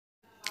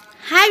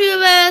Hi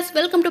viewers,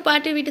 welcome to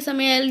Party வீட்டு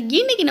சமையல்.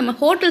 இன்னைக்கு நம்ம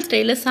ஹோட்டல்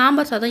ஸ்டைல்ல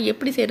சாம்பார் சாதம்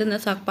எப்படி செய்யறதுன்னு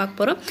பார்க்க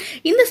போறோம்.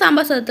 இந்த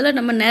சாம்பார் சாதத்துல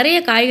நம்ம நிறைய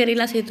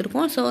காய்கறிலாம்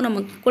சேர்த்திருக்கோம். சோ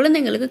நம்ம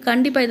குழந்தைகளுக்கு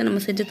கண்டிப்பா இத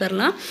நம்ம செஞ்சு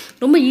தரலாம்.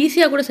 ரொம்ப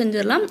ஈஸியா கூட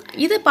செஞ்சிரலாம்.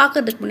 இத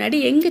பார்க்கிறதுக்கு முன்னாடி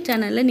எங்க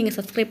சேனலை நீங்க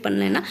Subscribe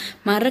பண்ணலைனா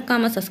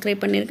மறக்காம Subscribe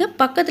பண்ணிருங்க.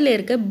 பக்கத்துல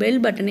இருக்க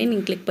பெல் பட்டனை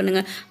நீங்க கிளிக்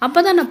பண்ணுங்க.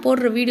 அப்பதான் நான்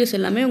போடுற வீடியோஸ்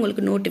எல்லாமே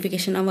உங்களுக்கு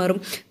நோட்டிஃபிகேஷனா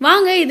வரும்.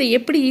 வாங்க இத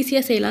எப்படி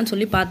ஈஸியா செய்யலாம்னு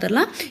சொல்லி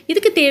பார்த்தறலாம்.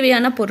 இதுக்கு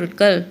தேவையான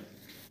பொருட்கள்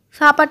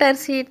சாப்பாட்டு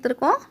அரிசி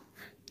எடுத்துக்கோம்.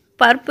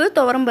 பருப்பு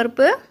துவரம்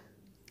பருப்பு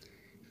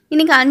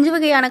இன்னைக்கு 5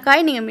 வகையான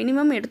காய் நீங்க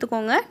மினிமம்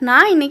எடுத்துக்கோங்க.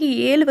 நான் இன்னைக்கு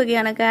 7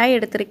 வகையான காய்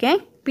எடுத்துர்க்கேன்.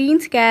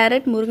 பீன்ஸ்,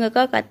 கேரட்,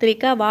 முருங்கைக்காய்,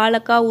 கத்திரிக்காய்,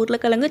 வாழைக்காய்,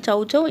 உருளைக்கிழங்கு,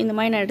 சௌசௌ இந்த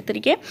மாதிரி நான்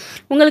எடுத்துர்க்கேன்.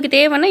 உங்களுக்கு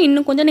தேவைனா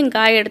இன்னும் கொஞ்சம் நீங்க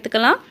காய்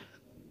எடுத்துக்கலாம்.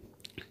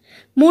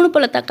 3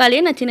 பழ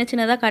தக்காளியை நான் சின்ன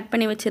சின்னதா கட்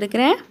பண்ணி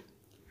வச்சிருக்கேன்.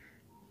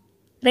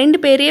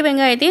 2 பெரிய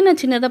வெங்காயத்தை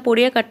நான் சின்னதா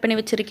பொடியா கட் பண்ணி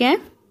வச்சிருக்கேன்.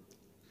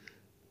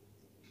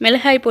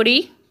 மிளகாய் பொடி,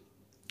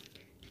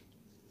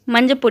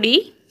 மஞ்சள் பொடி,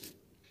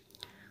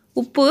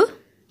 உப்பு,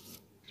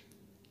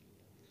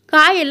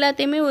 காய்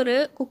எல்லாத்தையுமே ஒரு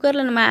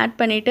குக்கர்ல நம்ம ஆட்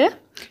பண்ணிட்டு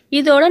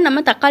இதோட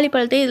நம்ம தக்காளி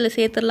பழத்தை இதல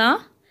சேர்த்துறலாம்.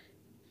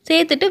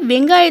 சேர்த்துட்டு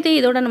வெங்காயத்தை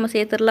இதோட நம்ம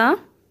சேர்த்துறலாம்.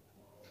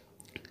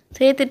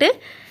 சேர்த்துட்டு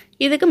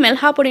இதுக்கு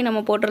மிளகாய் பொடி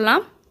நம்ம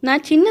போட்டுறலாம்.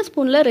 நான் சின்ன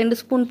ஸ்பூன்ல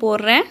 2 ஸ்பூன்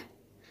போடுறேன்.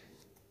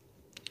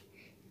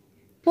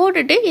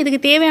 போட்டுட்டு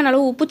இதுக்கு தேவையான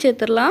அளவு உப்பு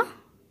சேர்த்துறலாம்.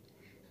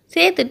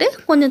 சேர்த்துட்டு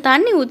கொஞ்சம்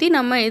தண்ணி ஊத்தி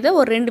நம்ம இத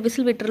ஒரு 2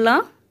 விசில்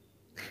விட்டுறலாம்.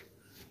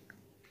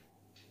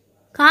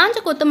 காஞ்ச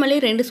கொத்தமல்லி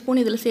 2 ஸ்பூன்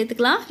இதல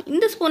சேர்த்துக்கலாம்.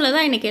 இந்த ஸ்பூன்ல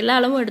தான் இன்னைக்கு எல்லா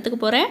அளவும் எடுத்துக்க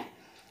போறேன்.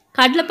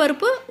 கடலை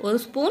பருப்பு 1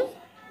 ஸ்பூன்.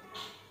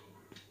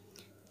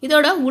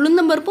 இதோட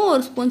உளுந்தம் பருப்பு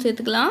 1 ஸ்பூன்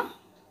சேர்த்துக்கலாம்.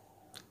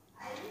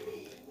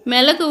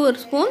 மிளகு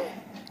 1 ஸ்பூன்.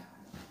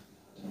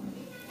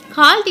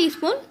 1/4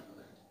 டீஸ்பூன்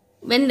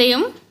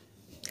வெந்தயம்.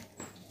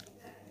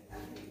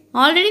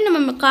 ஆல்ரெடி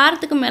நம்ம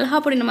காரத்துக்கு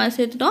மிளகாய் பொடி நம்ம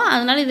சேர்த்துட்டோம்.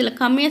 அதனால இதல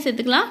கம்மியா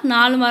சேர்த்துக்கலாம்.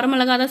 4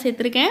 வரமிளகாய் தான்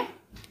சேர்த்திருக்கேன்.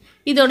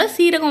 இதோட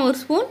சீரகம் 1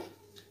 ஸ்பூன்.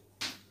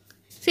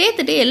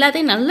 சேர்த்துட்டு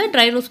எல்லாத்தையும் நல்லா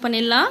ட்ரை ரோஸ்ட்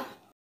பண்ணிடலாம்.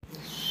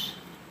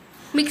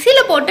 மிக்ஸில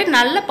போட்டு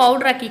நல்லா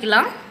பவுடர்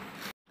ஆக்கிக்கலாம்.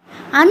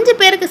 5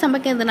 பேருக்கு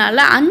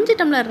சமைக்கிறதுனால 5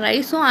 டம்ளர்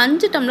ரைஸும்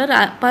 5 டம்ளர்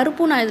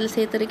பருப்பும் நான் இதில்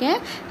சேர்த்துருக்கேன்.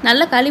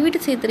 நல்லா கழுவிட்டு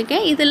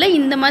சேர்த்துருக்கேன். இதில்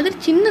இந்த மாதிரி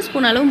சின்ன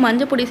ஸ்பூன் அளவு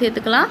மஞ்சள் பொடி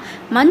சேர்த்துக்கலாம்.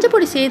 மஞ்சள்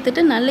பொடி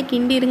சேர்த்துட்டு நல்லா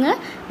கிண்டிடுங்க.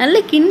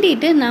 நல்லா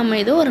கிண்டிட்டு நாம்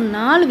இதை ஒரு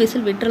 4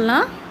 விசில்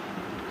விட்டுறலாம்.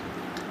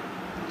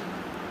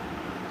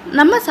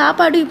 நம்ம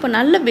சாப்பாடு இப்போ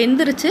நல்லா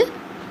வெந்துருச்சு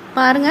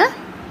பாருங்கள்.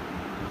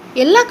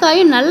 எல்லா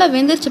காயும் நல்லா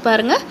வெந்துருச்சு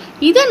பாருங்க.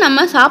 இதை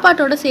நம்ம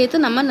சாப்பாட்டோட சேர்த்து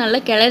நம்ம நல்லா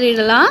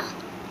கிளறிடலாம்.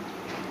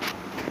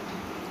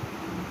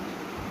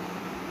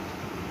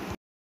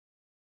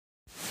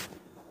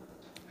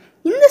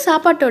 இந்த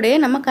சாப்பாட்டோட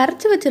நம்ம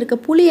கரைச்சி வச்சிருக்க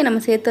புளியை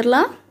நம்ம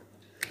சேர்த்துடலாம்.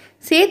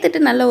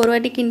 சேர்த்துட்டு நல்லா ஒரு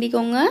வாட்டி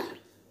கிண்டிக்கோங்க.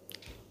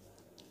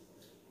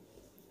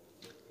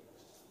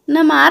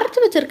 நம்ம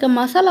அரைச்சி வச்சிருக்க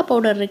மசாலா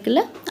பவுடர்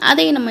இருக்குல்ல,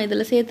 அதையும் நம்ம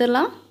இதில்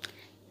சேர்த்துடலாம்.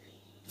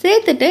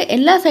 சேர்த்துட்டு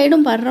எல்லா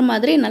சைடும் படுற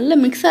மாதிரி நல்லா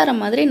மிக்ஸ் ஆகிற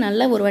மாதிரி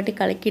நல்லா ஒரு வாட்டி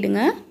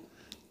கலக்கிடுங்க.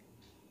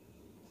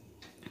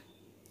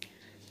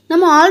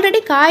 நம்ம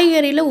ஆல்ரெடி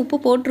காய்கறியில் உப்பு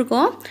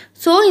போட்டிருக்கோம்.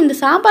 ஸோ இந்த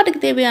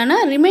சாப்பாட்டுக்கு தேவையான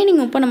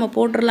ரிமைனிங் உப்பை நம்ம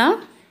போட்டுடலாம்.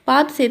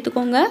 பார்த்து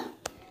சேர்த்துக்கோங்க.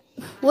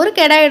 ஒரு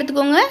கடாய்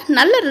எடுத்துக்கோங்க.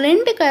 நல்ல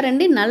 2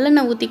 கரண்டி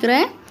நல்லெண்ணெய்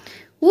ஊற்றிக்கிறேன்.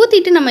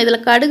 ஊற்றிட்டு நம்ம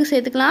இதில் கடுகு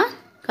சேர்த்துக்கலாம்.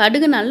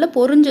 கடுகு நல்லா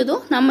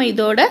பொரிஞ்சதும் நம்ம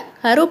இதோட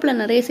கருவேப்பிலை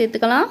நிறைய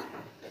சேர்த்துக்கலாம்.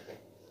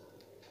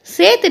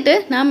 சேர்த்துட்டு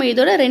நாம்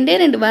இதோட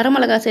 2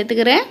 வரமிளகாய்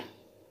சேர்த்துக்கிறேன்.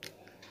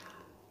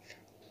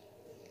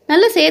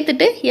 நல்லா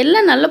சேர்த்துட்டு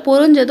எல்லாம் நல்லா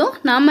பொரிஞ்சதும்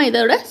நாம்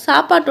இதோட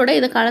சாப்பாட்டோட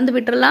இதை கலந்து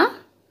விட்டுறலாம்.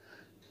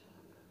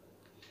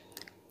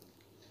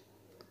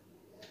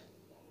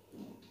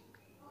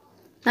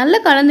 நல்லா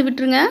கலந்து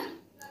விட்டுருங்க.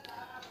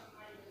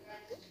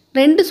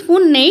 2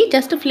 ஸ்பூன் நெய்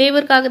ஜஸ்ட்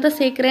ஃப்ளேவருக்காக தான்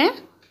சேர்க்குறேன்.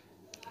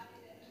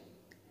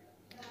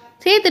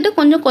 சேர்த்துட்டு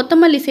கொஞ்சம்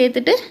கொத்தமல்லி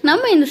சேர்த்துட்டு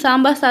நம்ம இந்த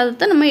சாம்பார்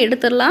சாதத்தை நம்ம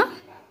எடுத்துடலாம்.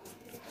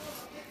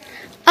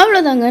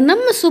 அவ்வளோதாங்க,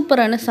 நம்ம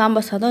சூப்பரான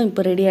சாம்பார் சாதம்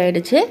இப்போ ரெடி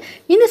ஆகிடுச்சு.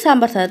 இந்த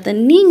சாம்பார் சாதத்தை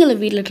நீங்களும்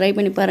வீட்டில் ட்ரை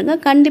பண்ணி பாருங்கள்.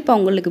 கண்டிப்பாக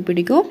உங்களுக்கு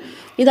பிடிக்கும்.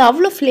 இது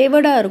அவ்வளோ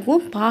ஃப்ளேவர்டாக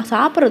இருக்கும்.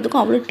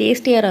 சாப்பிட்றதுக்கும் அவ்வளோ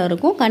டேஸ்டியாக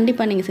இருக்கும்.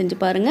 கண்டிப்பாக நீங்கள் செஞ்சு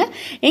பாருங்கள்.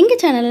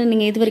 எங்கள் சேனலில்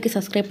நீங்கள் இது வரைக்கும்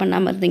சப்ஸ்கிரைப்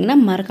பண்ணாமல் இருந்தீங்கன்னா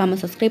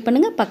மறக்காமல் சப்ஸ்கிரைப்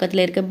பண்ணுங்கள்.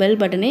 பக்கத்தில் இருக்க பெல்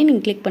பட்டனை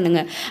நீங்கள் கிளிக்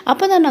பண்ணுங்கள்.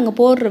 அப்போ தான் நாங்கள்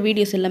போடுற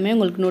வீடியோஸ் எல்லாமே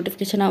உங்களுக்கு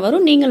நோட்டிஃபிகேஷனாக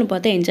வரும். நீங்களும்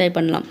பார்த்து என்ஜாய்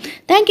பண்ணலாம்.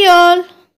 Thank you all.